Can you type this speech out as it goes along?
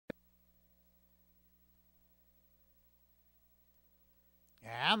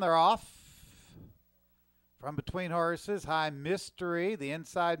And they're off. From between horses, High Mystery, the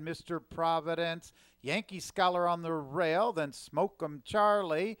inside Mr. Providence, Yankee Scholar on the rail, then Smoke 'em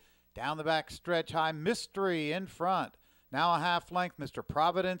Charlie. Down the back stretch, High Mystery in front. Now a half length, Mr.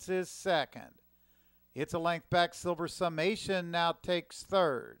 Providence is second. It's a length back, Silver Summation now takes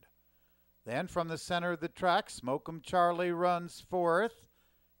third. Then from the center of the track, Smoke 'em Charlie runs fourth.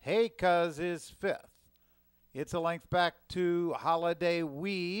 Hey Cuz is fifth. It's a length back to Holiday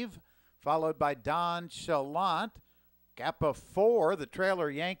Weave, followed by Don Chalant. Gap of 4, the trailer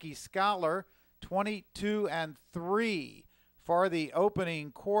Yankee Scholar, 22-3 for the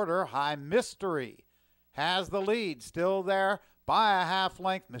opening quarter. High Mystery has the lead, still there by a half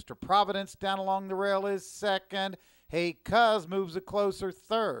length. Mr. Providence down along the rail is second. Hey Cuz moves a closer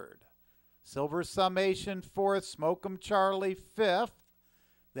third. Silver Summation fourth, Smoke 'em Charlie fifth.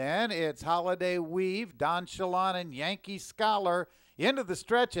 Then it's Holiday Weave, Don Chalant, and Yankee Scholar into the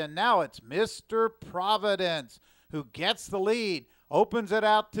stretch, and now it's Mr. Providence who gets the lead, opens it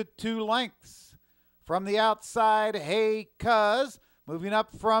out to 2 lengths. From the outside, Hey Cuz, moving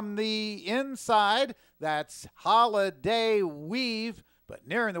up from the inside, that's Holiday Weave, but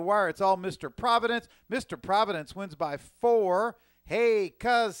nearing the wire, it's all Mr. Providence. Mr. Providence wins by 4. Hey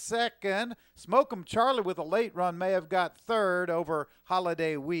Cuz second. Smoke 'em Charlie with a late run may have got third over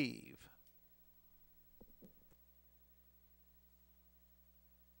Holiday Weave.